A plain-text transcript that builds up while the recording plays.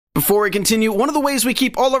Before we continue, one of the ways we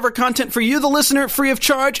keep all of our content for you, the listener, free of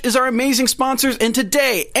charge is our amazing sponsors, and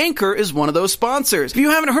today, Anchor is one of those sponsors. If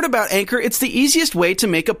you haven't heard about Anchor, it's the easiest way to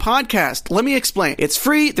make a podcast. Let me explain. It's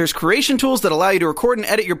free, there's creation tools that allow you to record and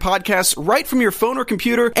edit your podcasts right from your phone or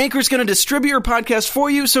computer. Anchor's going to distribute your podcast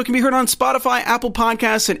for you so it can be heard on Spotify, Apple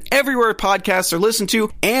Podcasts, and everywhere podcasts are listened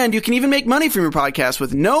to, and you can even make money from your podcast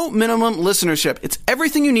with no minimum listenership. It's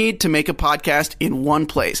everything you need to make a podcast in one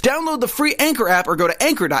place. Download the free Anchor app or go to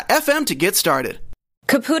anchor.fm to get started.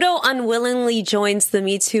 Caputo unwillingly joins the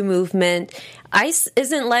Me Too movement. ICE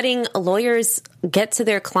isn't letting lawyers get to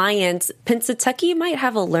their clients. Pennsatucky might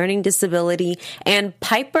have a learning disability, and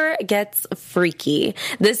Piper gets freaky.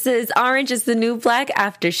 This is Orange is the New Black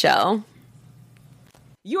After Show.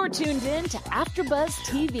 You're tuned in to AfterBuzz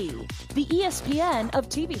TV, the ESPN of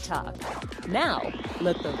TV talk. Now,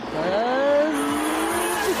 let the buzz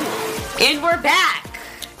begin. And we're back.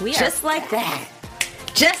 Just like that.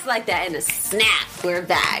 Just like that in a snap, we're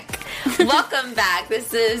back. Welcome back.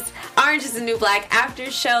 This is Orange is the New Black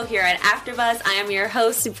After Show here at AfterBuzz. I am your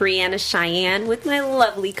host, Brianna Cheyenne, with my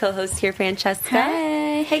lovely co-host here, Francesca.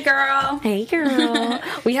 Hey. Hey, girl. Hey, girl.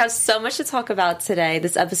 We have so much to talk about today.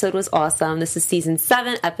 This episode was awesome. This is Season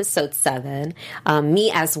 7, Episode 7.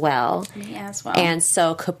 Me as well. Me as well. And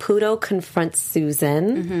so Caputo confronts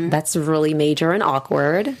Susan. Mm-hmm. That's really major and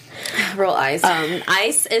awkward. Roll eyes.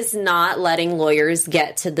 ICE is not letting lawyers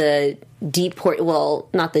get to the not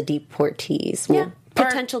the deportees. Well,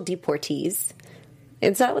 potential deportees.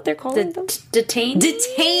 Is that what they're calling them? Detainees?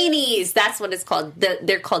 Detainees. That's what it's called.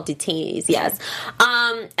 They're called detainees, yes.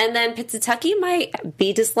 And then Pennsatucky might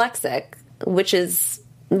be dyslexic, which is...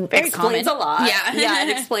 explains a lot. Yeah, it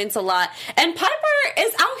explains a lot. And Piper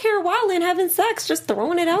is out here wilding, having sex, just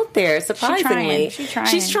throwing it out there, surprisingly.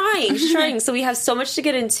 She's trying. So we have so much to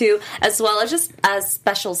get into, as well as just a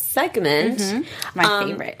special segment. Mm-hmm. My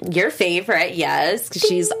favorite. Your favorite, yes, because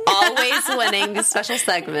she's always winning the special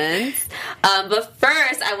segments. But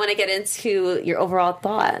first, I want to get into your overall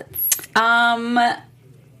thoughts.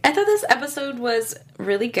 I thought this episode was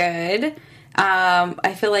really good.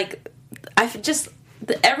 I feel like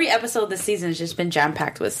every episode this season has just been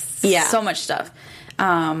jam-packed with so much stuff.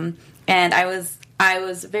 And I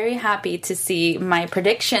was very happy to see my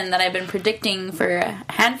prediction that I've been predicting for a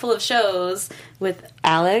handful of shows with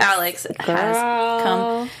Alex has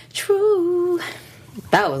come true.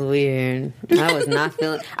 That was weird. I was not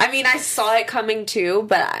feeling... I mean, I saw it coming too,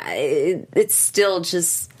 but it's still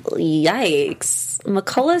just... Yikes.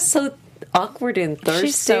 McCullough's so awkward and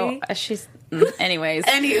thirsty. Anyways.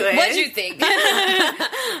 What'd you think?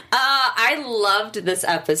 I loved this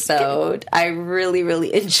episode. I really,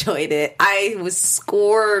 really enjoyed it. I was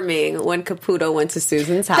squirming when Caputo went to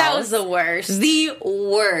Susan's house. That was the worst. The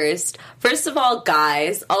worst. First of all,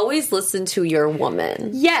 guys, always listen to your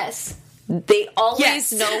woman. Yes. They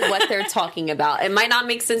always know what they're talking about. It might not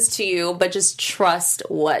make sense to you, but just trust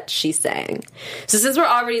what she's saying. So since we're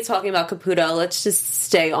already talking about Caputo, let's just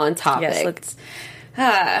stay on topic. Yes, let's...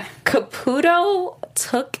 Caputo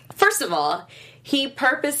first of all, he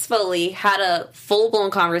purposefully had a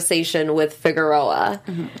full-blown conversation with Figueroa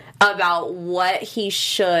about what he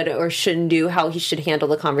should or shouldn't do, how he should handle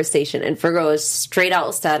the conversation. And Figueroa straight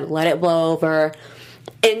out said, let it blow over.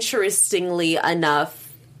 Interestingly enough,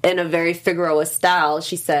 in a very Figueroa style,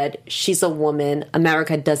 she said, she's a woman.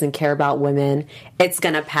 America doesn't care about women. It's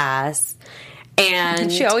gonna pass.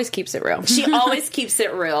 And she always keeps it real. She always keeps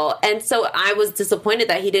it real. And so I was disappointed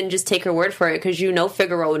that he didn't just take her word for it, because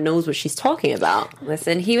Figueroa knows what she's talking about.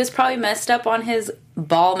 Listen, he was probably messed up on his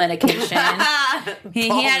ball medication. He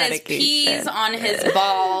had his peas on his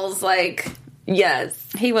balls. Yes.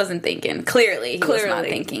 He wasn't thinking. Clearly, he was not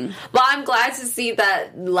thinking. Well, I'm glad to see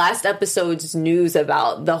that last episode's news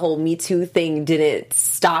about the whole Me Too thing didn't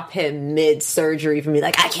stop him mid-surgery from being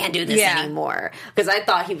like, I can't do this anymore. Because I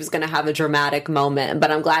thought he was going to have a dramatic moment,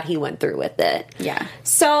 but I'm glad he went through with it. Yeah.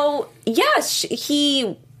 So, yes,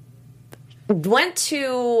 he went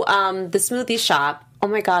to the smoothie shop. Oh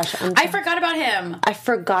my gosh. I forgot about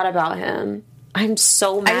him. I'm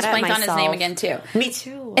so mad at myself. I just blanked on his name again, too. Me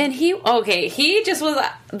too. And he just was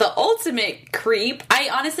the ultimate creep.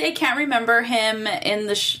 I can't remember him in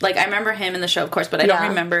the... I remember him in the show, of course, but I don't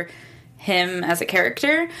remember him as a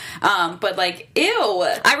character. But, ew.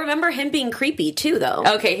 I remember him being creepy, too, though.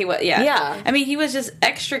 Okay, he was, yeah. I mean, he was just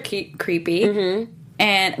extra creepy.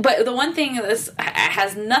 Mm-hmm. But the one thing this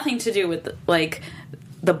has nothing to do with,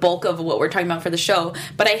 the bulk of what we're talking about for the show.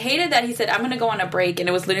 But I hated that he said, I'm going to go on a break. And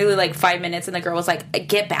it was literally 5 minutes. And the girl was like,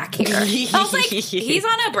 get back here. I was like, he's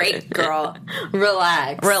on a break, girl.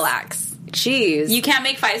 Relax. Jeez. You can't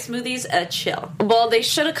make 5 smoothies, chill. Well, they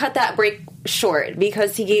should have cut that break short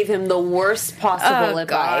because he gave him the worst possible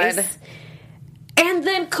advice. God. And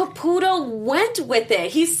then Caputo went with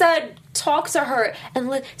it. He said, talk to her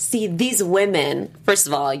and see these women. First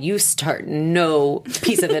of all, you start no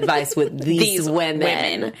piece of advice with these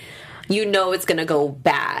women. You know it's going to go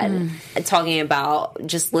bad. Talking about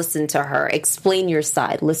just listen to her, explain your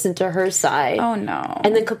side, listen to her side. Oh no.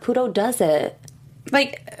 And then Caputo does it.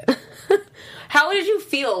 Like, how did you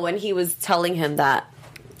feel when he was telling him that?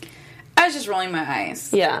 I was just rolling my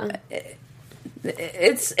eyes. Yeah.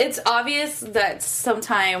 It's obvious that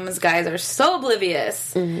sometimes guys are so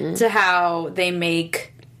oblivious to how they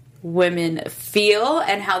make women feel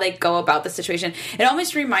and how they go about the situation. It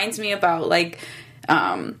almost reminds me about, like,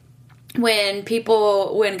 when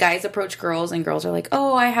guys approach girls and girls are like,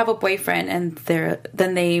 oh, I have a boyfriend, and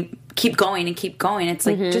then they keep going and keep going. It's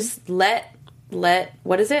like, just let,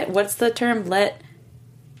 what is it? What's the term? Let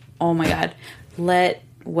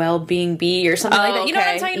well-being be, or something like that. You know what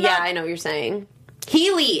I'm talking about? Yeah, I know what you're saying.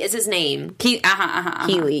 Healy is his name.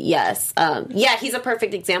 Healy, yes. Yeah, he's a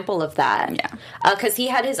perfect example of that. Yeah. Because he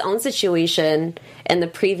had his own situation in the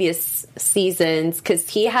previous seasons, because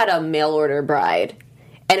he had a mail-order bride.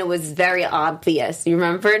 And it was very obvious. You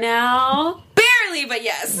remember now? Barely, but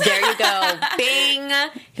yes. There you go. Bing!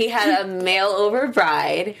 He had a mail-over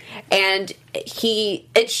bride. And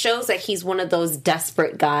it shows that he's one of those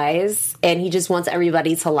desperate guys. And he just wants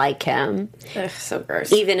everybody to like him. Ugh, so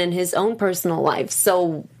gross. Even in his own personal life.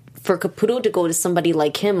 So for Caputo to go to somebody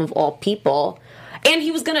like him, of all people... And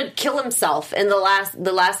he was going to kill himself. And the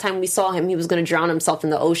last time we saw him, he was going to drown himself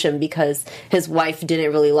in the ocean because his wife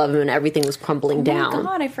didn't really love him and everything was crumbling down. Oh,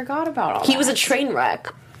 my God, I forgot about all that. He was a train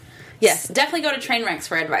wreck. Yes, definitely go to train wrecks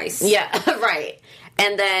for advice. Yeah, right.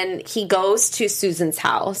 And then he goes to Susan's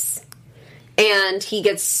house. And he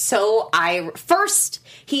gets so First,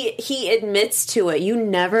 he admits to it. You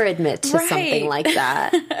never admit to something like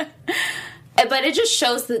that. But it just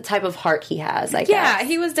shows the type of heart he has, I guess. Yeah,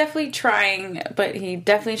 he was definitely trying, but he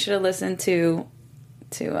definitely should have listened to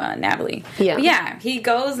Natalie. Yeah. But yeah, he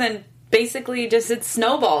goes and basically just, it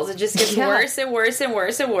snowballs. It just gets worse and worse and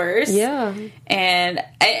worse and worse. Yeah. And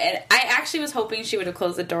I actually was hoping she would have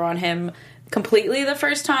closed the door on him completely the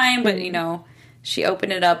first time, but, you know, she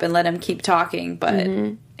opened it up and let him keep talking, but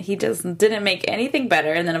he didn't make anything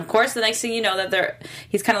better. And then, of course, the next thing you know, that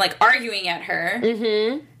he's kind of like arguing at her.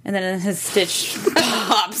 Mm-hmm. And then his stitch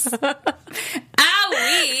pops. Owie!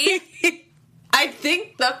 I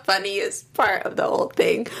think the funniest part of the whole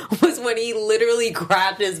thing was when he literally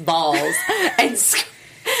grabbed his balls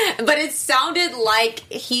but it sounded like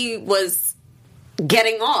he was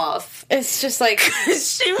getting off. It's just like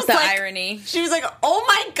she was the like, irony. She was like, "Oh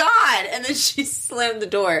my God!" And then she slammed the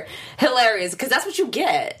door. Hilarious, because that's what you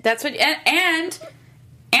get. That's what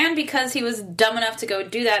and because he was dumb enough to go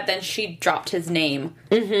do that, then she dropped his name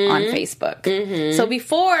on Facebook. Mm-hmm. So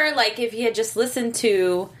before, like, if he had just listened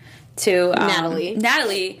to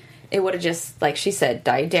Natalie, it would have just, like she said,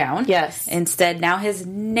 died down. Yes. Instead, now his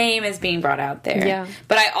name is being brought out there. Yeah.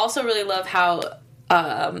 But I also really love how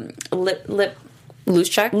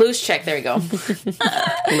Lipschitz, there we go.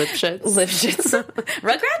 Lipschitz.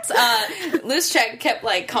 Rugrats? Lipschitz kept,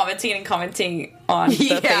 like, commenting on the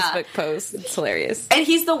Facebook post. It's hilarious. And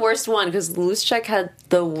he's the worst one, because Lipschitz had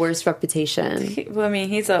the worst reputation.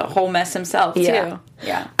 He's a whole mess himself, too.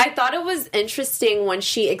 Yeah. I thought it was interesting when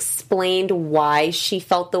she explained why she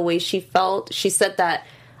felt the way she felt. She said that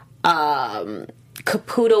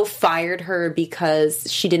Caputo fired her because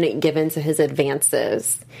she didn't give in to his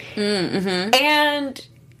advances. Mm-hmm. And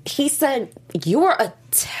he said, "You're a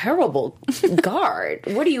terrible guard."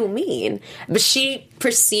 What do you mean? But she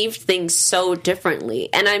perceived things so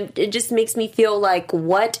differently. And it just makes me feel like,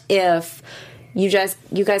 what if you guys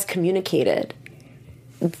communicated?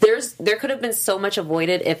 There could have been so much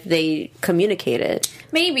avoided if they communicated.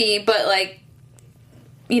 Maybe, but, like,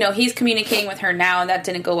 you know, he's communicating with her now, and that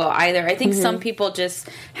didn't go well either. I think some people just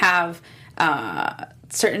have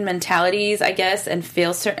certain mentalities, I guess, and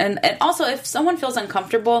feel certain. And also, if someone feels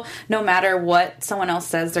uncomfortable, no matter what someone else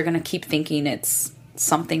says, they're going to keep thinking it's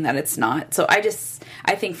something that it's not. So I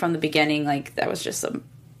think from the beginning, like, that was just a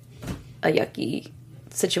yucky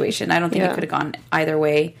situation. I don't think it could have gone either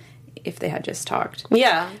way if they had just talked.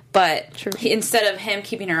 Yeah. But instead of him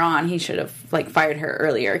keeping her on, he should have, like, fired her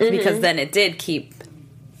earlier, because then it did keep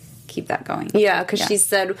that going. Yeah, because she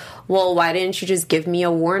said, "Well, why didn't you just give me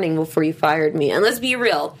a warning before you fired me?" And let's be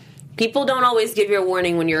real, people don't always give you a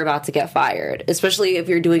warning when you're about to get fired, especially if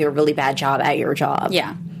you're doing a really bad job at your job.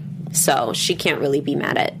 Yeah. So she can't really be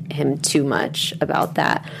mad at him too much about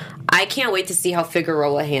that. I can't wait to see how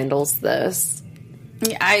Figueroa handles this.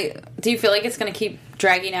 Do you feel like it's going to keep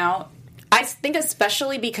dragging out? I think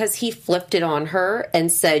especially because he flipped it on her and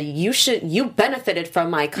said, you benefited from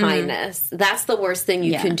my kindness. That's the worst thing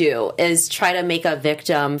you can do, is try to make a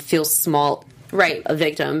victim feel small. Right. A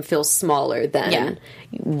victim feels smaller than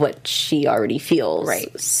what she already feels.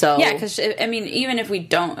 Right. So. Yeah, because, I mean, even if we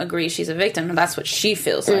don't agree she's a victim, that's what she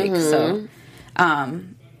feels like. So,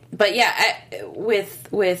 but yeah,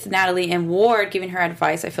 with Natalie and Ward giving her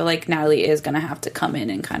advice, I feel like Natalie is going to have to come in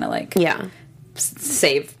and kind of like. Yeah.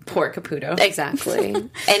 Save poor Caputo. Exactly. And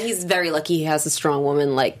he's very lucky he has a strong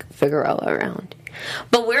woman like Figueroa around.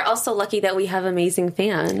 But we're also lucky that we have amazing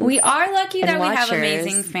fans. We are lucky that we have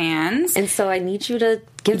amazing fans. And so I need you to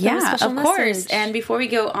give them a special message. Yeah, of course. And before we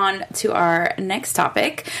go on to our next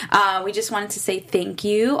topic, we just wanted to say thank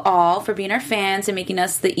you all for being our fans and making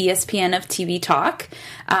us the ESPN of TV Talk.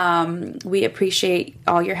 We appreciate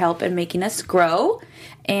all your help in making us grow.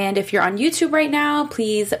 And if you're on YouTube right now,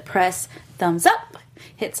 please press thumbs up,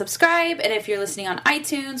 hit subscribe, and if you're listening on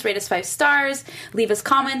iTunes, rate us 5 stars, leave us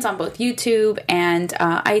comments on both YouTube and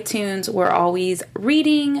iTunes. We're always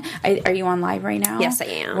reading. Are you on live right now? Yes, I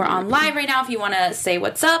am. We're on live right now if you want to say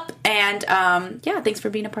what's up, and thanks for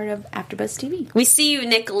being a part of AfterBuzz TV. We see you,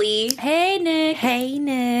 Nick Lee. Hey, Nick. Hey,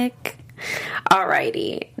 Nick.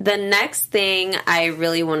 Alrighty. The next thing I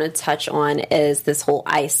really want to touch on is this whole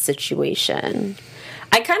ICE situation.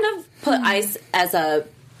 I kind of put ICE as a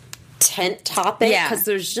tent topic because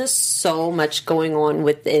there's just so much going on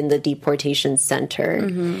within the deportation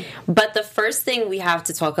center. But the first thing we have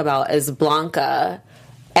to talk about is Blanca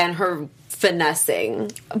and her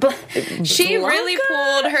finessing. She really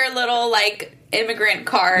pulled her little like immigrant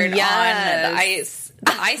card on the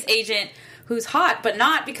ICE agent, who's hot, but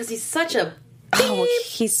not because he's such a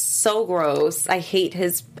he's so gross. I hate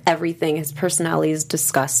his everything. His personality is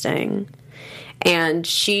disgusting. And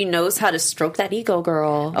she knows how to stroke that ego,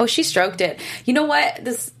 girl. Oh, she stroked it. You know what?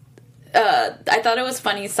 This, I thought it was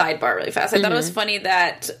funny, sidebar really fast. I thought it was funny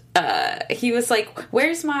that he was like,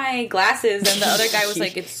 where's my glasses? And the other guy was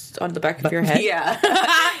like, it's on the back of your head. Yeah.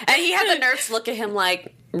 And he had the nerve to look at him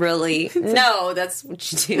like, really? No, that's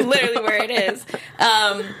what you do. Literally where it is.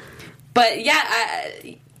 But yeah,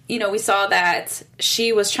 we saw that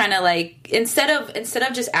she was trying to like, instead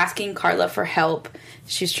of just asking Carla for help,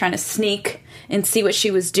 she was trying to sneak and see what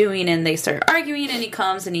she was doing, and they started arguing, and he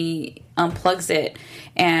comes and he unplugs it,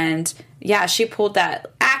 and she pulled that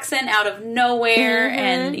accent out of nowhere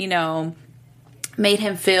and made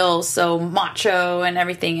him feel so macho and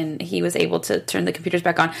everything, and he was able to turn the computers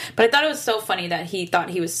back on. But I thought it was so funny that he thought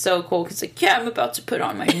he was so cool because like, I'm about to put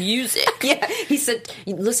on my music. He said,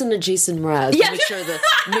 listen to Jason Mraz.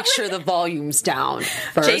 Make sure the volume's down.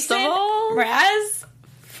 Jason Mraz.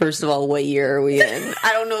 First of all, what year are we in?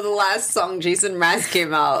 I don't know the last song Jason Mraz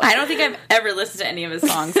came out. I don't think I've ever listened to any of his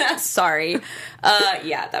songs. Sorry.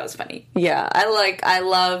 That was funny. Yeah, I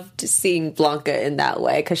loved seeing Blanca in that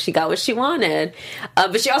way because she got what she wanted.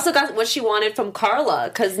 But she also got what she wanted from Carla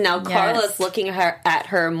because now Carla's looking at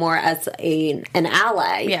her more as an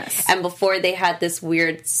ally. Yes. And before they had this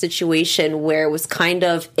weird situation where it was kind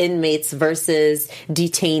of inmates versus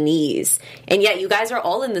detainees. And yet you guys are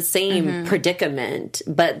all in the same predicament,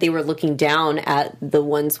 but they were looking down at the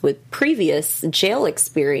ones with previous jail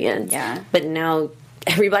experience. Yeah. But now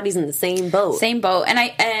everybody's in the same boat. And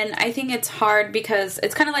I think it's hard because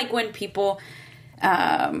it's kind of like when people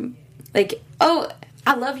like, oh,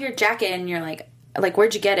 I love your jacket, and you're like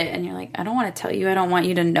where'd you get it? And you're like, I don't want to tell you, I don't want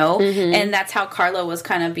you to know. And that's how Carla was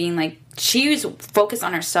kind of being like, she's focused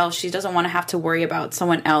on herself, she doesn't want to have to worry about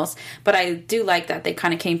someone else. But I do like that they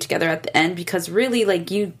kind of came together at the end, because really,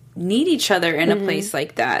 like, you need each other in a place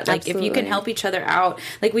like that. Like, absolutely. If you can help each other out,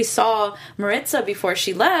 like we saw Maritza before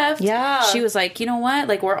she left, she was like, you know what,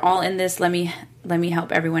 like, we're all in this, let me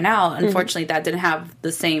help everyone out. Unfortunately, that didn't have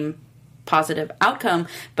the same positive outcome,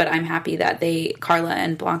 but I'm happy that Carla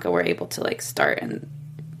and Blanca were able to like start and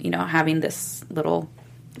having this little,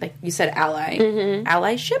 like you said,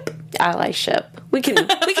 allyship. We can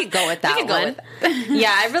go with that one.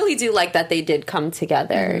 Yeah, I really do like that they did come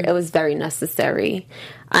together. It was very necessary.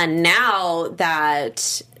 And now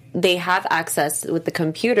that they have access with the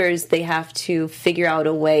computers, they have to figure out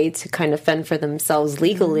a way to kind of fend for themselves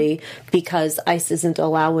legally, because ICE isn't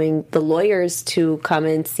allowing the lawyers to come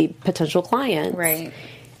and see potential clients. Right.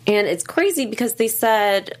 And it's crazy because they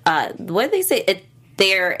said, what did they say?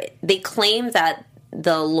 They claim that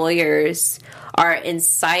the lawyers are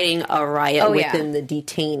inciting a riot within the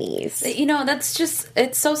detainees. You know, that's just,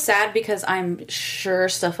 it's so sad because I'm sure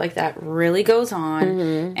stuff like that really goes on.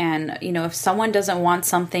 Mm-hmm. And, you know, if someone doesn't want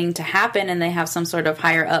something to happen and they have some sort of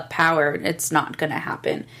higher up power, it's not going to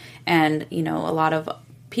happen. And, you know, a lot of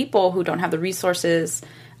people who don't have the resources,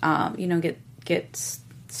 you know, get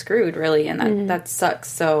screwed, really. And that sucks.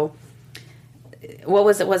 So, what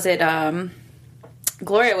was it? Was it,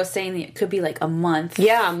 Gloria was saying that it could be like a month.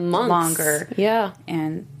 Yeah, months. Longer. Yeah.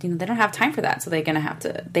 And, you know, they don't have time for that. So they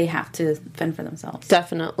have to fend for themselves.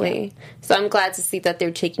 Definitely. Yeah. So I'm glad to see that they're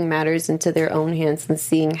taking matters into their own hands and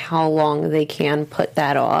seeing how long they can put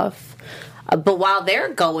that off. But while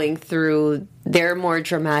they're going through their more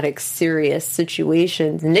dramatic, serious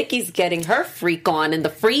situations, Nikki's getting her freak on in the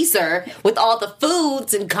freezer with all the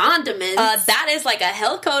foods and condiments. That is like a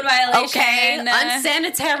health code violation. Okay,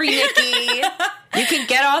 unsanitary Nikki. You can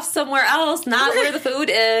get off somewhere else, not where the food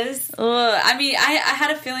is. I mean, I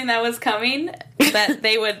had a feeling that was coming, that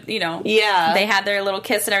they would, you know, they had their little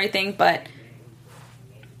kiss and everything, but...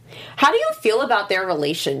 How do you feel about their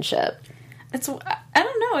relationship? I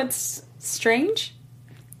don't know, it's strange.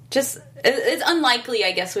 Just, it's unlikely,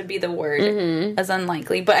 I guess would be the word. Mm-hmm. As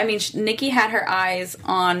unlikely. But, I mean, Nikki had her eyes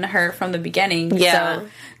on her from the beginning. Yeah. So,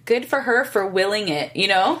 good for her for willing it, you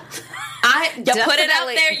know? You put it out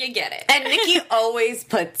there, you get it. And Nikki always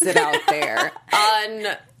puts it out there.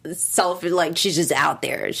 Like, she's just out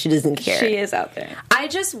there. She doesn't care. She is out there. I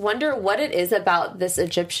just wonder what it is about this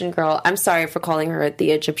Egyptian girl. I'm sorry for calling her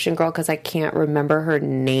the Egyptian girl because I can't remember her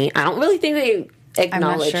name. I don't really think they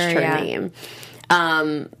acknowledged her name.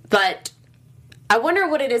 But I wonder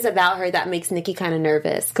what it is about her that makes Nikki kind of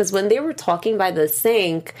nervous. Because when they were talking by the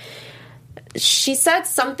sink, she said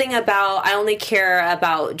something about, I only care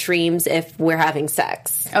about dreams if we're having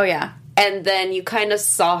sex. Oh, yeah. And then you kind of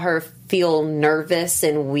saw her feel nervous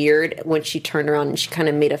and weird when she turned around and she kind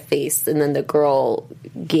of made a face. And then the girl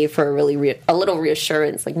gave her a little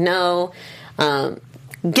reassurance, like, no,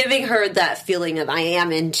 giving her that feeling of, I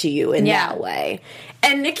am into you in that way.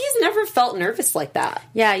 And Nikki's never felt nervous like that.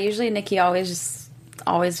 Yeah, usually Nikki always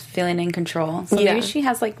feeling in control. So maybe she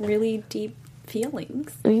has, like, really deep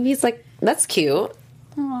feelings. Maybe he's like, that's cute.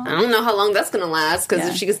 Aww. I don't know how long that's going to last, because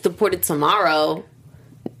if she gets deported tomorrow,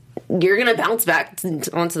 you're going to bounce back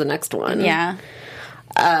onto the next one. Yeah.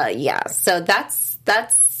 So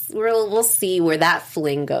we'll see where that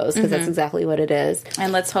fling goes, because that's exactly what it is.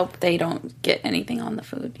 And let's hope they don't get anything on the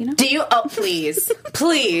food, you know? Please,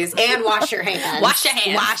 please, and wash your hands. Wash your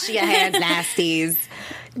hands. Wash your hands, nasties.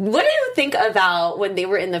 What do you think about when they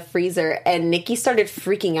were in the freezer and Nikki started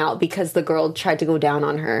freaking out because the girl tried to go down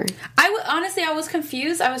on her? Honestly, I was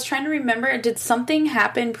confused. I was trying to remember, did something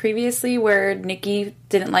happen previously where Nikki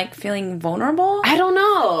didn't like feeling vulnerable? I don't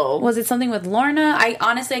know. Was it something with Lorna? I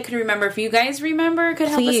couldn't remember. If you guys remember, could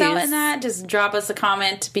help us out in that. Just drop us a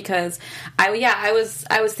comment, because I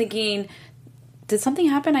was thinking, did something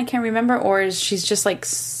happen? I can't remember. Or is she's just like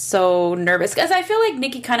so nervous? Because I feel like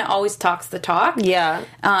Nikki kind of always talks the talk. Yeah.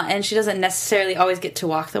 And she doesn't necessarily always get to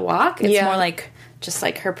walk the walk. It's more like just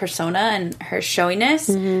like her persona and her showiness.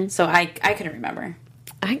 Mm-hmm. So I couldn't remember.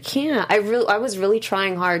 I can't. I was really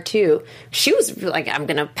trying hard too. She was like, I'm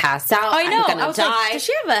gonna pass out. I know. I'm gonna die. Like, does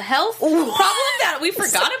she have a health problem that we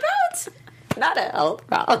forgot about? Not a health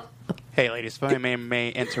problem. Hey, ladies, if I may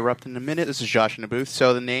interrupt in a minute. This is Josh in the booth.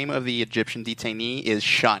 So the name of the Egyptian detainee is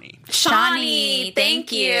Shani. Shani,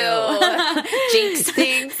 thank you. Jinx.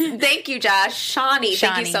 Thank you, Josh. Shani,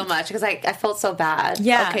 thank you so much, because I felt so bad.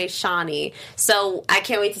 Yeah. Okay, Shani. So I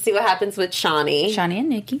can't wait to see what happens with Shani. Shani and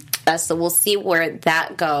Nikki. So we'll see where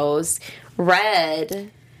that goes.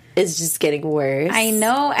 Red is just getting worse. I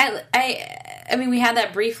know. I mean, we had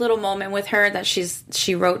that brief little moment with her that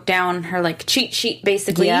she wrote down her, like, cheat sheet,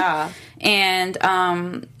 basically. Yeah. And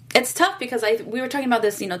it's tough because we were talking about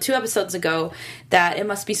this, 2 episodes ago, that it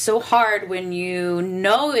must be so hard when you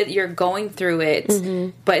know you're going through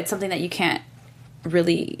it, but it's something that you can't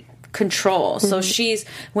really control. So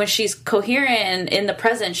when she's coherent and in the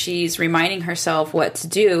present, she's reminding herself what to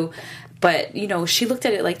do. But, she looked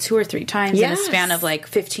at it like 2 or 3 times in a span of like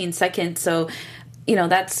 15 seconds. So,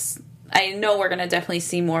 I know we're going to definitely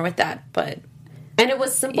see more with that, but... And it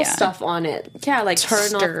was simple stuff on it. Yeah, like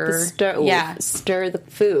turn off the stove. Yeah. Stir the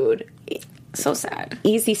food. So sad.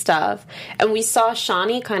 Easy stuff. And we saw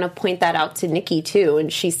Shani kind of point that out to Nikki, too.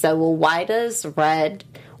 And she said, well, why does Red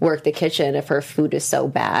work the kitchen if her food is so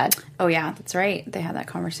bad? Oh, yeah, that's right. They had that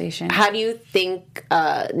conversation. How do you think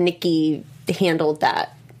Nikki handled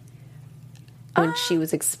that when she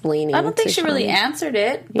was explaining? I don't think she really answered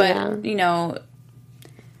it, but,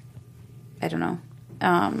 I don't know.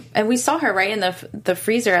 And we saw her right in the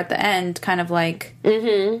freezer at the end, kind of like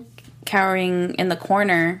cowering in the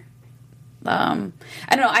corner. I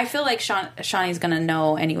don't know. I feel like Shawnee's gonna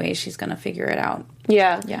know anyway. She's gonna figure it out.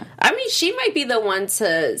 Yeah. Yeah. I mean, she might be the one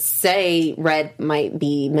to say Red might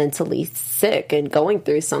be mentally sick and going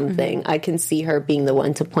through something. I can see her being the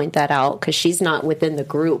one to point that out because she's not within the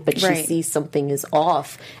group, but she sees something is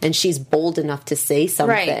off and she's bold enough to say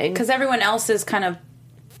something. Right. Because everyone else is kind of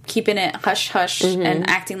keeping it hush-hush and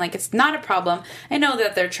acting like it's not a problem. I know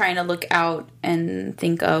that they're trying to look out and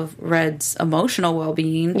think of Red's emotional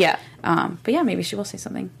well-being. Yeah. But yeah, maybe she will say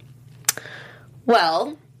something.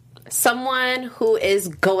 Well, someone who is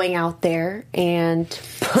going out there and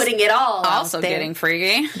putting it all Also out there, getting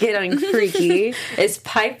freaky. getting freaky, is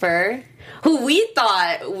Piper, who we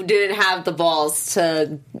thought didn't have the balls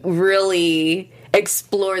to really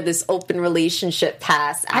explore this open relationship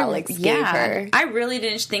path Alex gave her. I really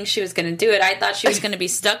didn't think she was going to do it. I thought she was going to be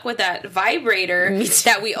stuck with that vibrator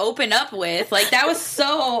that we opened up with. Like, that was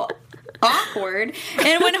so awkward.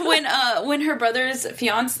 And when her brother's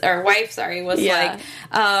fiance or wife, was like,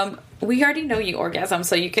 we already know you orgasm,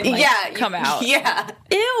 so you can come out. Yeah.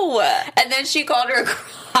 Ew. And then she called her a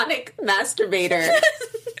chronic masturbator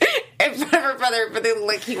in front of her brother, but then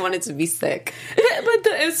like he wanted to be sick. But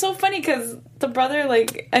it was so funny because the brother,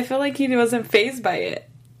 like, I feel like he wasn't fazed by it.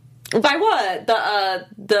 By what?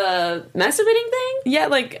 The masturbating thing? Yeah,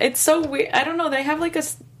 like, it's so weird. I don't know. They have like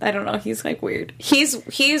I don't know. He's like weird. He's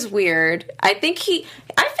weird. I feel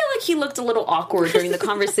like he looked a little awkward during the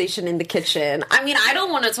conversation in the kitchen. I mean, I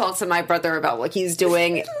don't want to talk to my brother about what he's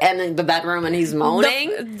doing in the bedroom and he's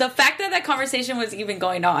moaning. The fact that conversation was even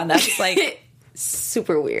going on, that's like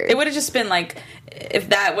super weird. It would have just been like, if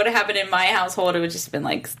that would have happened in my household, it would just been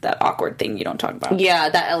like that awkward thing you don't talk about. Yeah,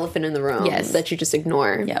 that elephant in the room. Yes. That you just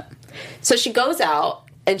ignore. Yep. So she goes out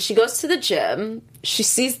and she goes to the gym. She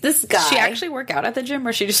sees this guy. She actually work out at the gym,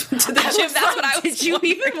 or she just went to the gym? That's what I was. Did you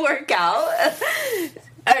even work out?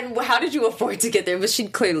 And how did you afford to get there? But she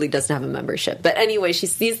clearly doesn't have a membership. But anyway, she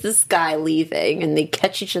sees this guy leaving, and they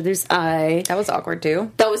catch each other's eye. That was awkward,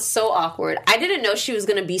 too. That was so awkward. I didn't know she was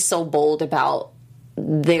going to be so bold about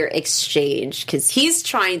their exchange, because he's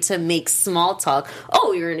trying to make small talk.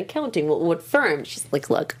 Oh, you're in accounting. What firm? She's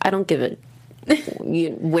like, look, I don't give a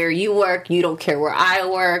where you work. You don't care where I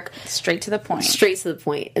work. Straight to the point. Straight to the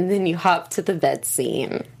point. And then you hop to the bed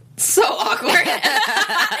scene. So awkward.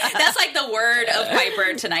 That's like the word of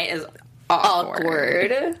Piper tonight is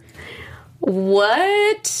awkward.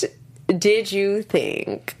 What did you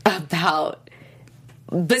think about,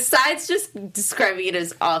 besides just describing it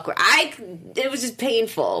as awkward? It was just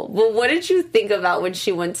painful. But what did you think about when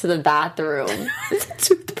she went to the bathroom? The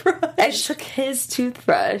toothbrush. And took his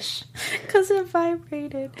toothbrush. Because it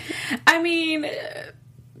vibrated. I mean,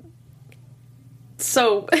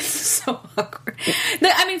 so awkward.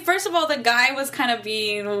 I mean, first of all, the guy was kind of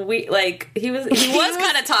being like he was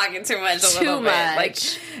kind of talking too much. Too much. Like,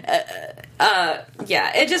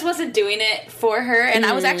 yeah, it just wasn't doing it for her. And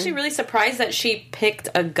I was actually really surprised that she picked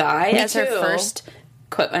a guy as her first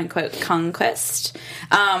quote unquote conquest.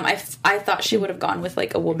 I thought she would have gone with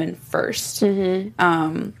like a woman first.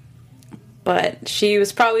 But she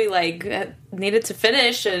was probably like needed to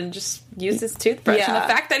finish and just use his toothbrush. Yeah. And the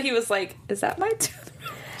fact that he was like, "Is that my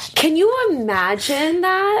toothbrush?" Can you imagine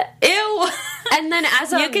that? Ew. And then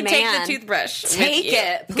as a man, you can take the toothbrush. Take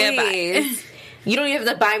it, please. Goodbye. You don't even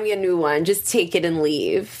have to buy me a new one. Just take it and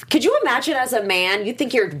leave. Could you imagine as a man, you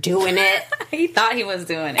think you're doing it? He thought he was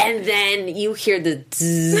doing it. And then you hear the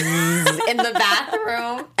zzz in the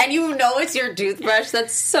bathroom. And you know it's your toothbrush.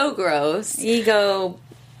 That's so gross. Ego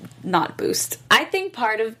not boost. I think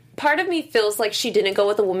part of me feels like she didn't go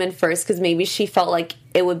with a woman first because maybe she felt like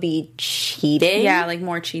it would be cheating. Yeah, like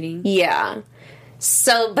more cheating. Yeah.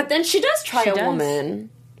 So, but then she does try a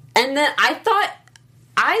woman. And then I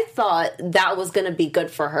thought that was going to be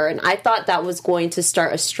good for her. And I thought that was going to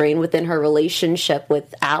start a strain within her relationship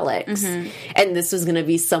with Alex. And this was going to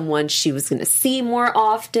be someone she was going to see more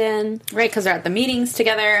often. Right, because they're at the meetings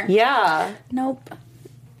together. Yeah. Nope.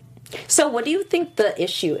 So what do you think the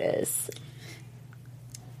issue is?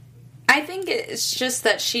 I think it's just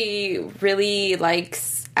that she really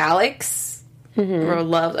likes Alex. Or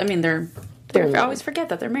loves... I mean, I always forget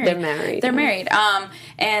that they're married. They're married.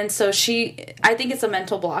 And so I think it's a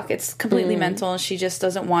mental block. It's completely mental, and she just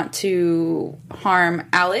doesn't want to harm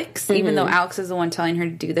Alex, even though Alex is the one telling her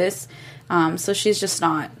to do this. So she's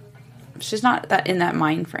not that in that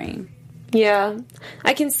mind frame. Yeah,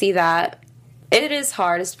 I can see that. It is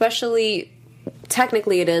hard, especially,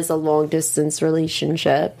 technically it is a long distance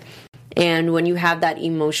relationship. And when you have that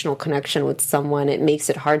emotional connection with someone, it makes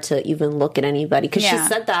it hard to even look at anybody. Because she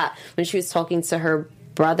said that when she was talking to her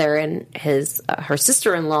brother and her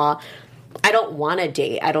sister-in-law. I don't want to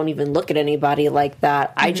date. I don't even look at anybody like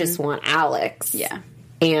that. I just want Alex. Yeah.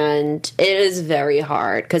 And it is very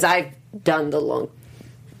hard because I've done the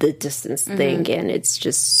distance thing, and it's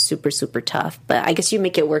just super, super tough. But I guess you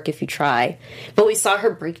make it work if you try. But we saw her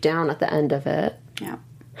break down at the end of it. Yeah.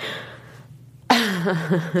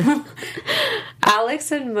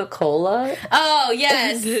 Alex and Makola. Oh,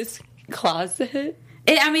 yes. In this closet.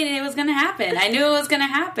 It was going to happen. I knew it was going to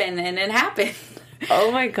happen, and it happened.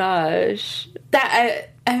 Oh my gosh.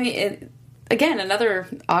 Again, another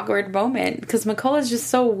awkward moment because Makola's just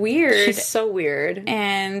so weird. She's so weird.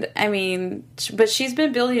 And, but she's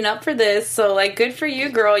been building up for this, so, like, good for you,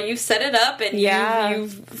 girl. You set it up, and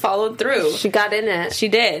you've followed through. She got in it. She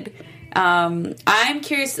did. I'm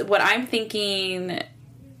curious what I'm thinking,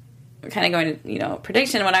 kind of going to,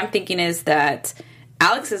 prediction. What I'm thinking is that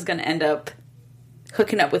Alex is going to end up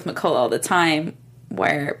hooking up with Makola all the time,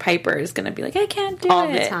 where Piper is going to be like, I can't do it.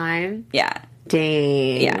 All the time? Yeah.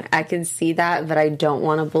 Dang. Yeah. I can see that, but I don't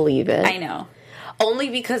want to believe it. I know. Only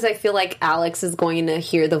because I feel like Alex is going to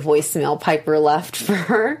hear the voicemail Piper left for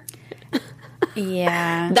her.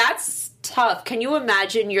 Yeah. That's tough. Can you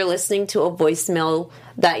imagine you're listening to a voicemail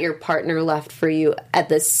that your partner left for you at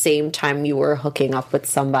the same time you were hooking up with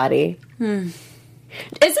somebody? Is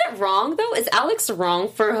it wrong, though? Is Alex wrong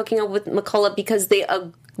for hooking up with Makola because they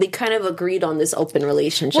kind of agreed on this open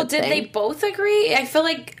relationship Well, did they both agree? I feel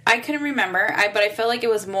like, I couldn't remember, but I feel like it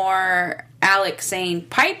was more Alex saying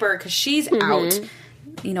Piper, because she's out.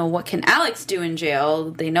 What can Alex do in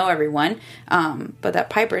jail? They know everyone. But that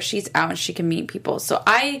Piper, she's out and she can meet people. So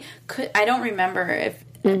I don't remember if,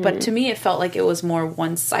 but to me it felt like it was more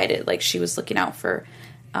one-sided, like she was looking out for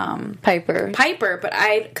Piper, but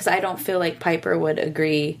because I don't feel like Piper would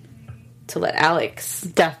agree to let Alex.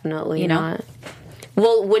 Definitely not.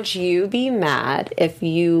 Well, would you be mad if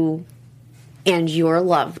you and your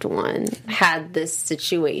loved one had this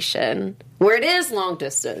situation where it is long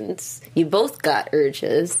distance, you both got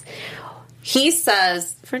urges, he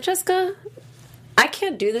says, Francesca, I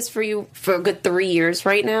can't do this for you for a good 3 years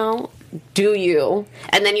right now, do you?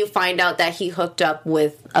 And then you find out that he hooked up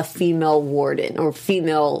with a female warden or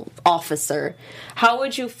female officer. How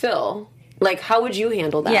would you feel? Like, how would you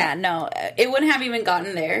handle that? Yeah, no, it wouldn't have even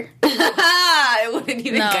gotten there. It wouldn't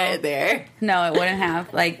even get there. No, it wouldn't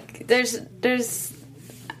have. Like,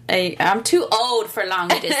 I'm too old for long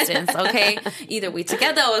distance, okay? Either we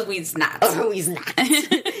together or we's not. Or we's not.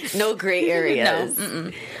 No gray areas.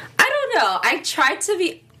 No. I don't know. I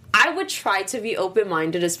would try to be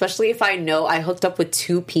open-minded, especially if I know I hooked up with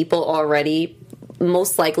two people already,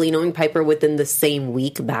 most likely knowing Piper within the same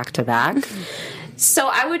week back-to-back. So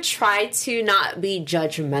I would try to not be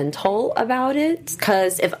judgmental about it,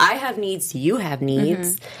 because if I have needs, you have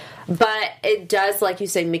needs. But it does, like you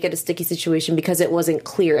say, make it a sticky situation because it wasn't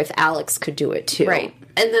clear if Alex could do it too. Right.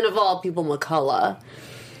 And then of all people, Makola,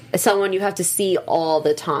 someone you have to see all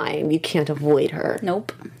the time. You can't avoid her.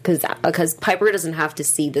 Nope. Because Piper doesn't have to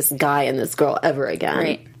see this guy and this girl ever again.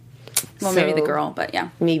 Right. Well, maybe the girl, but yeah.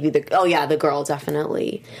 Maybe the girl,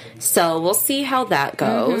 definitely. So we'll see how that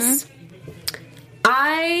goes.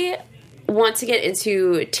 I want to get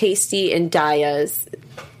into Tasty and Daya's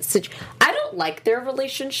situation. I don't like their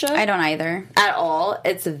relationship. I don't either. At all.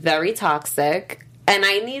 It's very toxic. And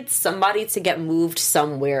I need somebody to get moved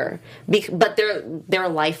somewhere. But they're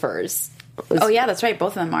lifers. Oh, yeah, that's right.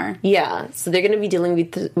 Both of them are. Yeah. So they're going to be dealing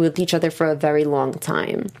with each other for a very long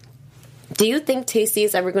time. Do you think Tasty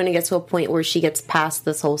is ever going to get to a point where she gets past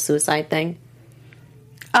this whole suicide thing?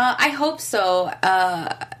 I hope so.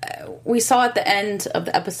 We saw at the end of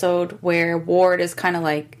the episode where Ward is kind of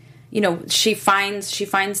like, she finds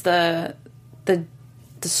the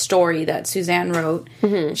story that Suzanne wrote.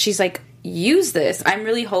 She's like, use this. I'm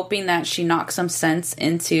really hoping that she knocks some sense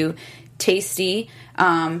into Tasty,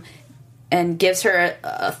 and gives her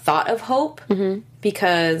a thought of hope,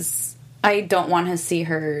 because I don't want to see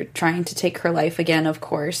her trying to take her life again, of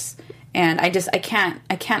course. And I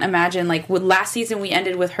can't imagine, like, with last season we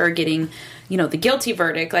ended with her getting, the guilty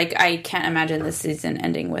verdict. Like, I can't imagine this season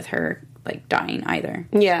ending with her, like, dying either.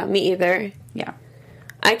 Yeah, me either. Yeah.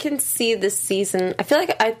 I can see this season, I feel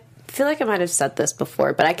like I might have said this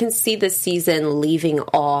before, but I can see this season leaving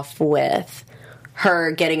off with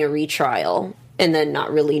her getting a retrial and then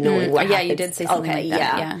not really knowing what happens. Yeah, you did say something like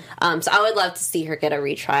that. Yeah. So I would love to see her get a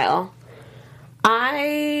retrial.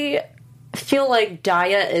 I feel like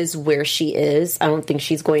Daya is where she is. I don't think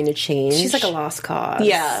she's going to change. She's like a lost cause.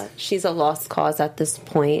 Yeah, she's a lost cause at this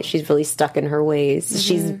point. She's really stuck in her ways.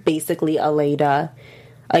 She's basically Aleida,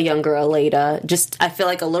 a younger Aleida. Just, I feel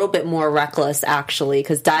like a little bit more reckless, actually,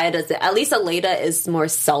 because Daya doesn't, at least Aleida is more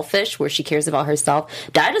selfish, where she cares about herself.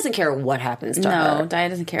 Daya doesn't care what happens to her. No, Daya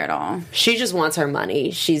doesn't care at all. She just wants her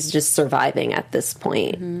money. She's just surviving at this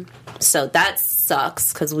point. So that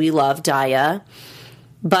sucks, because we love Daya.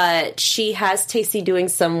 But she has Taystee doing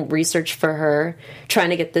some research for her,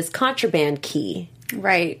 trying to get this contraband key.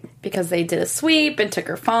 Right, because they did a sweep and took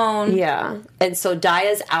her phone. Yeah. And so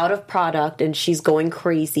Daya's out of product and she's going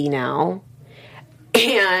crazy now.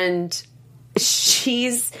 And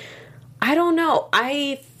she's, I don't know,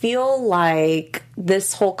 I feel like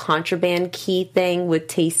this whole contraband key thing with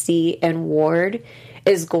Taystee and Ward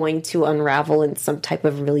is going to unravel in some type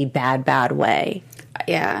of really bad way.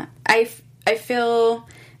 Yeah. I feel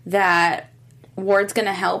that Ward's going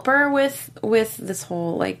to help her with this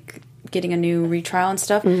whole, like, getting a new retrial and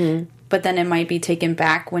stuff. But then it might be taken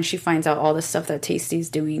back when she finds out all the stuff that Taystee's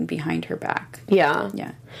doing behind her back. Yeah.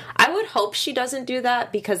 Yeah. I would hope she doesn't do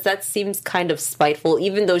that, because that seems kind of spiteful,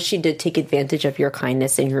 even though she did take advantage of your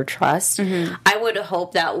kindness and your trust. I would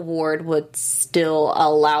hope that Ward would still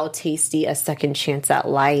allow Taystee a second chance at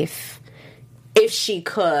life, if she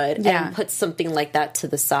could, and put something like that to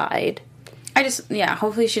the side.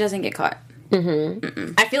 Hopefully she doesn't get caught.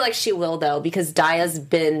 I feel like she will, though, because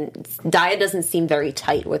Daya doesn't seem very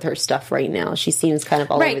tight with her stuff right now. She seems kind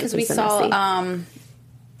of all over the place. Right, because we saw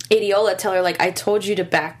Adiola tell her, like, I told you to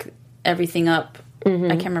back everything up. I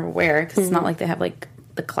can't remember where, because it's not like they have, like,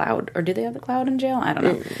 the cloud. Or do they have the cloud in jail? I don't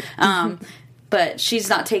know. But she's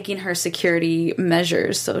not taking her security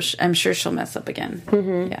measures, so I'm sure she'll mess up again.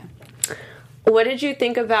 Yeah. What did you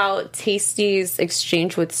think about Taystee's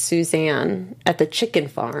exchange with Suzanne at the chicken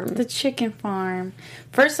farm? The chicken farm.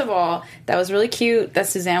 First of all, that was really cute that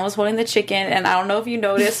Suzanne was holding the chicken, and I don't know if you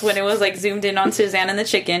noticed when it was, like, zoomed in on Suzanne and the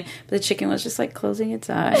chicken, but the chicken was just, like, closing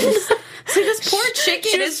its eyes. So this poor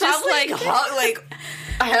chicken is just, like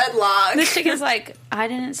headlock. The chicken's like, I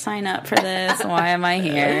didn't sign up for this. Why am I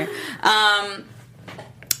here?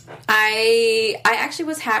 I actually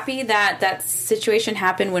was happy that situation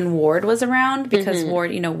happened when Ward was around, because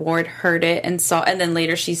Ward heard it and then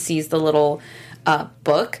later she sees the little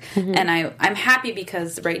book, and I'm happy,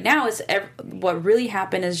 because right now what really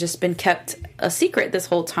happened has just been kept a secret this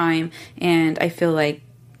whole time, and I feel like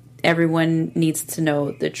everyone needs to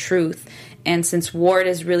know the truth. And since Ward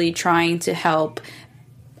is really trying to help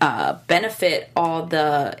benefit all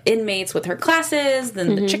the inmates with her classes,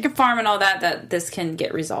 then the chicken farm and all that this can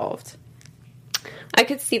get resolved. I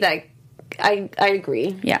could see that. I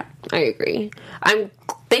agree. Yeah. I agree.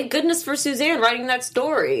 Thank goodness for Suzanne writing that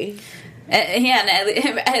story.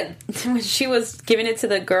 And when she was giving it to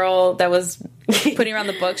the girl that was putting around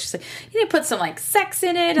the book, she's like, you need to put some, like, sex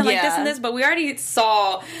in it and like this and this, but we already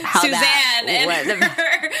saw how Suzanne and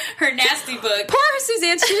her nasty book. Poor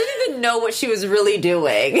Suzanne, she didn't even know what she was really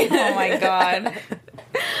doing. Oh my god.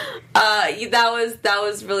 That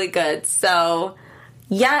was really good. So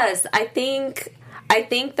yes, I think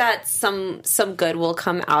that some good will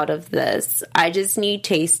come out of this. I just need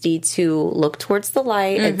Taystee to look towards the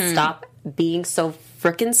light and stop being so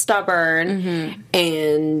freaking stubborn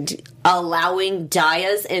and allowing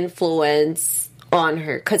Daya's influence on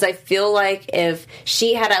her. Because I feel like if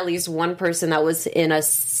she had at least one person that was in a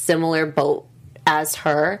similar boat as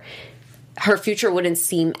her future wouldn't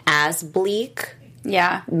seem as bleak.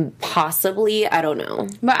 Yeah. Possibly. I don't know.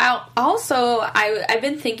 But I've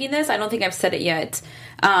been thinking this. I don't think I've said it yet.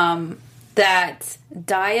 That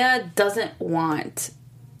Daya doesn't want...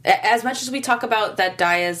 As much as we talk about that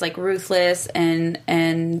Daya is, like, ruthless and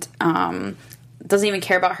doesn't even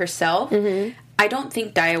care about herself, I don't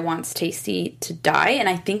think Daya wants Taystee to die, and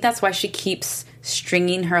I think that's why she keeps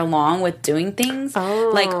stringing her along with doing things.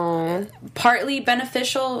 Like, partly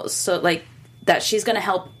beneficial, so, like, that she's going to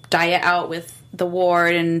help Daya out with the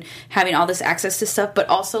ward and having all this access to stuff, but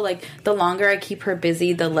also, like, the longer I keep her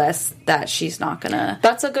busy, the less that she's not gonna...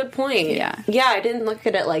 That's a good point. Yeah, I didn't look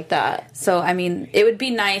at it like that. So, I mean, it would be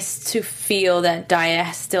nice to feel that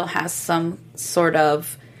Daya still has some sort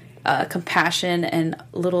of compassion and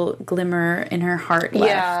little glimmer in her heart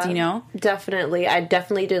left, you know? Definitely. I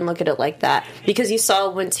definitely didn't look at it like that. Because you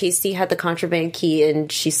saw when Taystee had the contraband key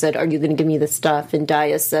and she said, are you going to give me the stuff? And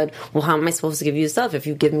Daya said, well, how am I supposed to give you stuff if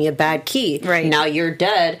you give me a bad key? Right. Now you're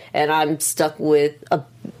dead and I'm stuck with a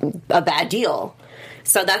bad deal.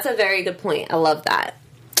 So that's a very good point. I love that.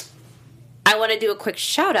 I want to do a quick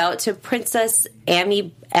shout out to Princess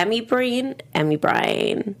Amy Brine.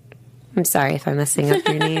 I'm sorry if I'm messing up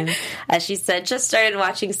your name. As she said, just started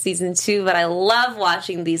watching season 2, but I love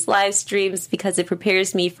watching these live streams because it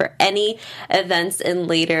prepares me for any events in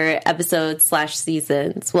later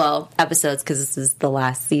episodes/seasons. Well, episodes, because this is the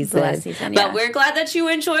last season. But we're glad that you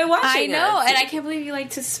enjoy watching I know, and I can't believe you like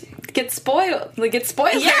to get spoiled. Get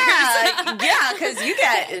spoilers. Yeah, because you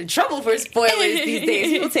get in trouble for spoilers these days.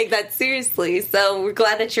 People take that seriously. So we're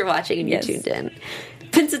glad that you're watching and you tuned in.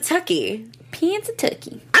 Pennsatucky.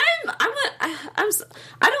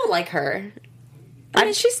 I don't like her. I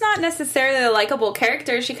mean, she's not necessarily a likable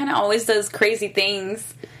character. She kind of always does crazy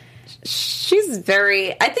things. She's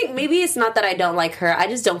very... I think maybe it's not that I don't like her. I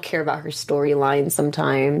just don't care about her storyline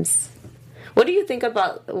sometimes. What do you think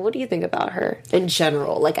about her in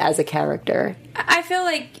general, like as a character? I feel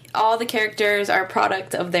like all the characters are a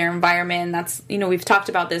product of their environment. That's, we've talked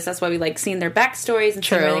about this. That's why we like seeing their backstories and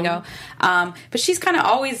seeing where they go. But she's kind of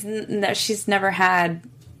always... She's never had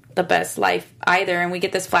the best life either, and we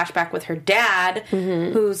get this flashback with her dad,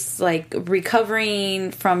 who's like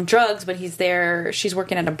recovering from drugs, but she's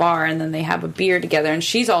working at a bar, and then they have a beer together, and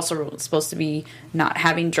she's also supposed to be not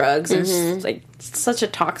having drugs, and it's like such a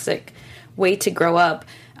toxic way to grow up.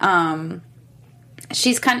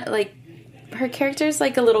 She's kind of like, her character's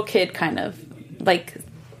like a little kid, kind of like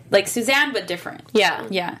Suzanne, but different.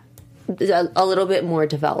 Yeah a little bit more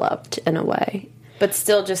developed in a way, but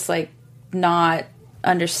still just like not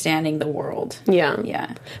understanding the world.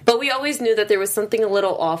 Yeah. But we always knew that there was something a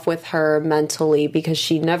little off with her mentally because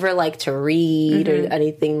she never liked to read or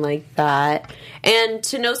anything like that. And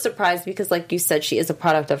to no surprise, because like you said, she is a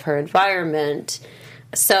product of her environment.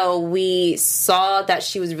 So we saw that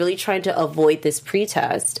she was really trying to avoid this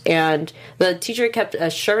pretest. And the teacher kept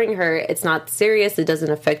assuring her it's not serious, it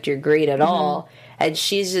doesn't affect your grade at all. And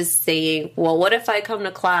she's just saying, well, what if I come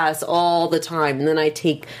to class all the time and then I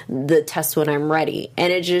take the test when I'm ready?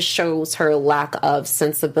 And it just shows her lack of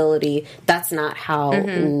sensibility. That's not how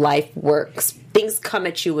life works. Things come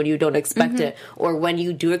at you when you don't expect it, or when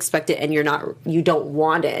you do expect it and you don't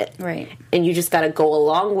want it. Right. And you just got to go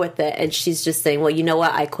along with it. And she's just saying, well, you know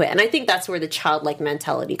what? I quit. And I think that's where the childlike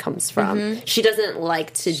mentality comes from. She doesn't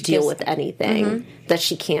like to deal with anything that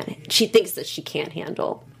she thinks that she can't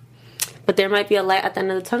handle. But there might be a light at the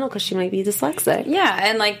end of the tunnel because she might be dyslexic. Yeah,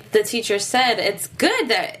 and like the teacher said, it's good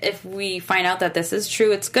that if we find out that this is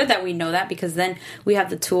true, it's good that we know that because then we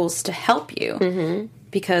have the tools to help you.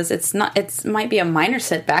 Because it might be a minor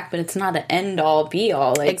setback, but it's not an end-all,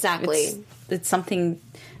 be-all. Like, exactly. It's something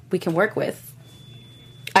we can work with.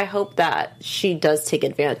 I hope that she does take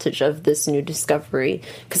advantage of this new discovery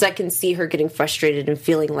because I can see her getting frustrated and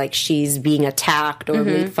feeling like she's being attacked or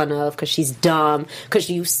made fun of because she's dumb. Because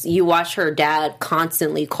you watch her dad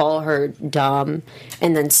constantly call her dumb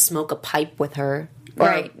and then smoke a pipe with her.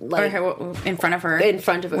 Right. Like, or in front of her.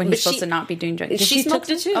 When he's supposed to not be doing drugs. She smoked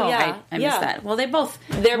it too. Oh, yeah. I missed that. Well,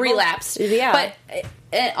 they're relapsed. Yeah.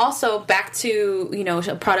 But also back to,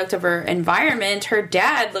 a product of her environment, her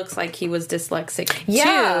dad looks like he was dyslexic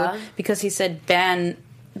too. Because he said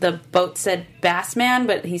the boat said bass man,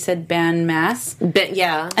 but he said ban mass. And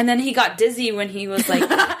then he got dizzy when he was like,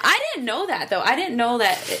 I didn't know that though. I didn't know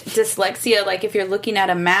that dyslexia, like if you're looking at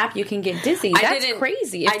a map, you can get dizzy. That's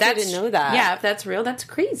crazy. I didn't know that. Yeah, if that's real, that's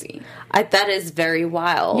crazy. That is very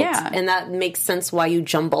wild. Yeah. And that makes sense why you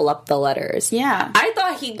jumble up the letters. Yeah. I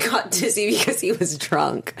thought he got dizzy because he was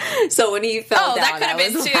drunk. So when he fell down, that could have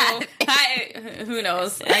been too. Who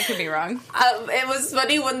knows? I could be wrong. It was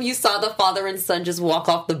funny when you saw the father and son just walk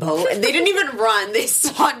off the boat and they didn't even run. They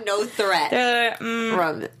saw no threat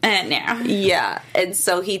from it. Yeah. And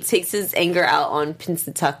so he takes his anger out on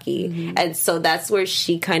Pennsatucky. And so that's where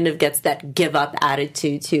she kind of gets that give up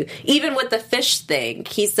attitude too. Even with the fish thing,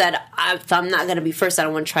 he said, if I'm not going to be first, I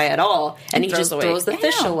don't want to try at all. And he just throws the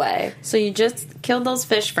fish away. So you just killed those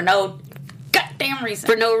fish for no goddamn reason.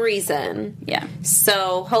 For no reason. Yeah.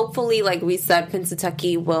 So hopefully, like we said,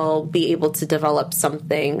 Pennsatucky will be able to develop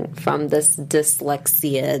something from this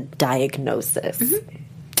dyslexia diagnosis.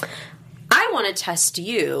 I want to test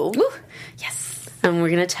you. Ooh, yes. And we're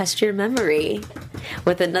going to test your memory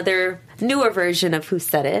with another newer version of Who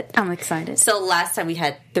Said It. I'm excited. So last time we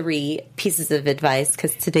had 3 pieces of advice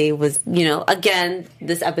because today was, again,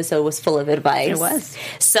 this episode was full of advice. It was.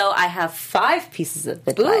 So I have 5 pieces of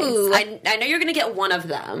advice. Ooh. I know you're going to get one of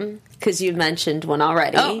them because you mentioned one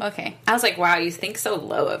already. Oh, okay. I was like, wow, you think so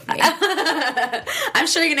low of me. I'm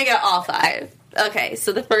sure you're going to get all 5. Okay,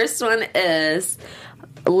 so the first one is...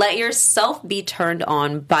 let yourself be turned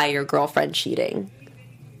on by your girlfriend cheating.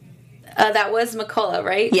 That was McCullough,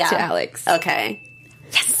 right? Yeah. To Alex. Okay.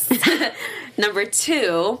 Yes. Number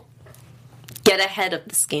 2, get ahead of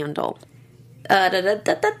the scandal.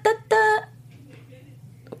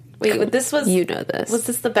 Wait, this was... You know this. Was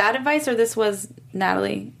this the bad advice or this was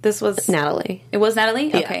Natalie? This was... Natalie. It was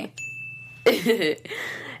Natalie? Yeah. Okay.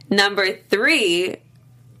 Number 3...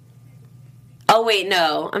 Oh, wait,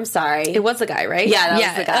 no. I'm sorry. It was the guy, right? Yeah, that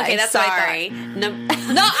was the guy. Okay, that's sorry. what I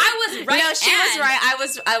thought. No, I was right. No, she was right. I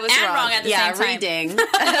was and wrong at the same time. Reading.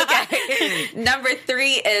 Okay. Number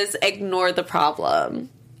 3 is ignore the problem.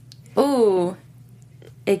 Ooh.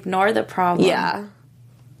 Ignore the problem. Yeah.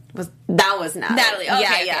 That was Natalie. Natalie. Okay,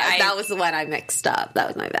 yeah, okay, yeah. That was the one I mixed up. That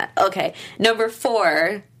was my bad. Okay. Number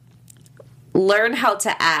 4, learn how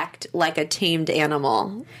to act like a tamed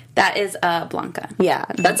animal. That is Blanca. Yeah,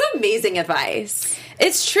 that's amazing advice.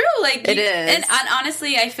 It's true. Like it is. And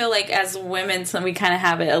honestly, I feel like as women, so we kind of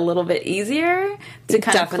have it a little bit easier to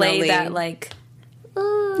kind of play that like,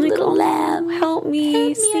 little lamb, help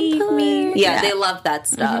me, save me. Yeah, they love that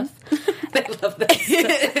stuff. They love that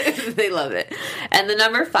stuff. They love it. And the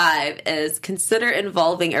number 5 is consider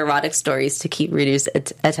involving erotic stories to keep readers'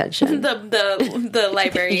 attention. The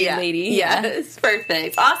library lady. Yes,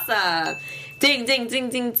 perfect. Awesome. Ding, ding, ding,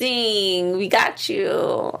 ding, ding. We got you.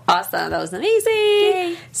 Awesome. That was amazing.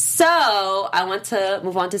 Yay. So, I want to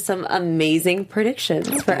move on to some amazing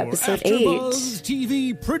predictions for episode 8. AfterBuzz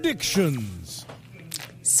TV predictions.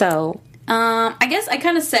 So, I guess I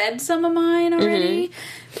kind of said some of mine already,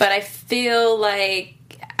 but I feel like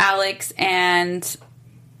Alex and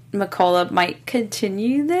Makola might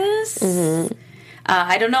continue this.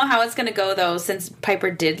 I don't know how it's going to go, though, since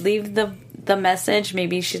Piper did leave the message.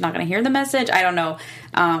 Maybe she's not going to hear the message. I don't know.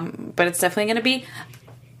 But it's definitely going to be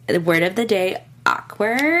the word of the day,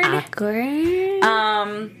 awkward. Awkward.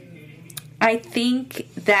 I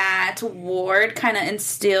think that Ward kind of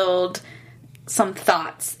instilled some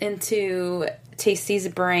thoughts into Tasty's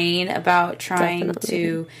brain about trying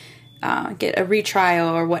to get a retrial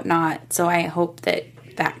or whatnot. So I hope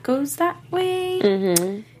that goes that way.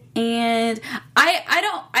 And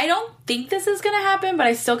I don't think this is going to happen, but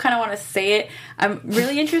I still kind of want to say it. I'm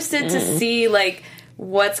really interested to see, like,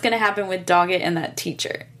 what's going to happen with Doggett and that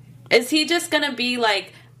teacher. Is he just going to be,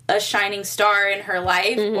 like, a shining star in her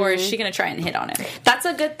life, or is she going to try and hit on him? That's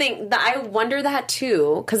a good thing. I wonder that,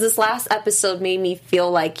 too, because this last episode made me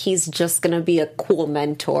feel like he's just going to be a cool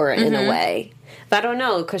mentor in a way. But I don't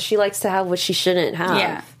know, because she likes to have what she shouldn't have.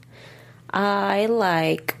 Yeah. I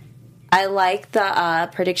like the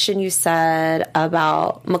prediction you said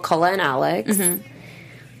about Makola and Alex.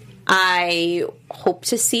 I hope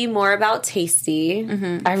to see more about Tasty.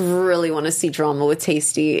 I really want to see drama with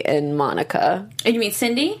Tasty and Monica. And you mean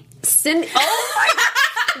Cindy? Cindy. Oh my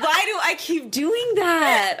God. Why do I keep doing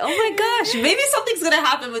that? Oh my gosh. Maybe something's going to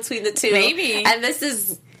happen between the two. Maybe. And this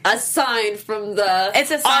is a sign from the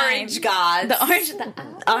orange gods. The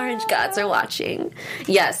orange gods are watching.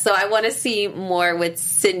 Yes, so I want to see more with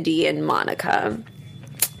Cindy and Monica.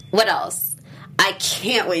 What else? I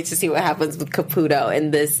can't wait to see what happens with Caputo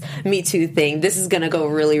and this Me Too thing. This is going to go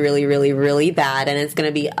really, really, really, really bad, and it's going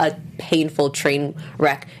to be a painful train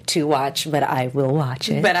wreck to watch, but I will watch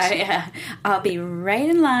it. But I'll be right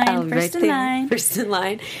in line, first in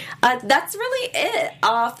line. That's really it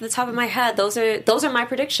off the top of my head. Those are my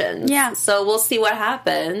predictions. Yeah. So we'll see what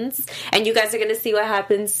happens, and you guys are going to see what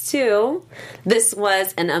happens too. This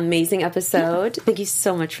was an amazing episode. Thank you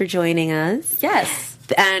so much for joining us. Yes.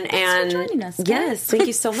 And Thanks for joining us, guys. Yes, thank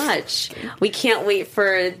you so much. We can't wait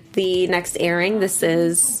for the next airing. This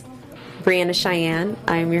is Brianna Cheyenne.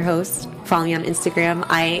 I'm your host. Follow me on Instagram.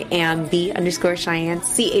 I am _Cheyenne,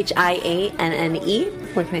 CHIANNE.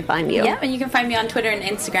 Where can I find you? Yeah, and you can find me on Twitter and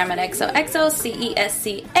Instagram at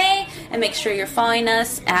XOXOCESCA. And make sure you're following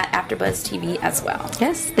us at AfterBuzz TV as well.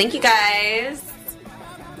 Yes, thank you guys.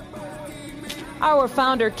 Our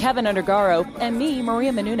founder, Kevin Undergaro, and me,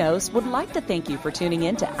 Maria Menounos, would like to thank you for tuning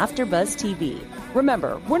in to AfterBuzz TV.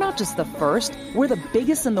 Remember, we're not just the first, we're the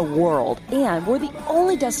biggest in the world, and we're the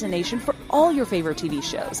only destination for all your favorite TV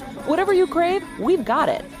shows. Whatever you crave, we've got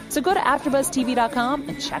it. So go to AfterBuzzTV.com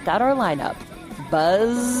and check out our lineup.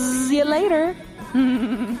 Buzz you later.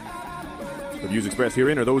 The views expressed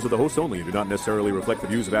herein are those of the hosts only and do not necessarily reflect the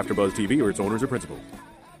views of AfterBuzz TV or its owners or principals.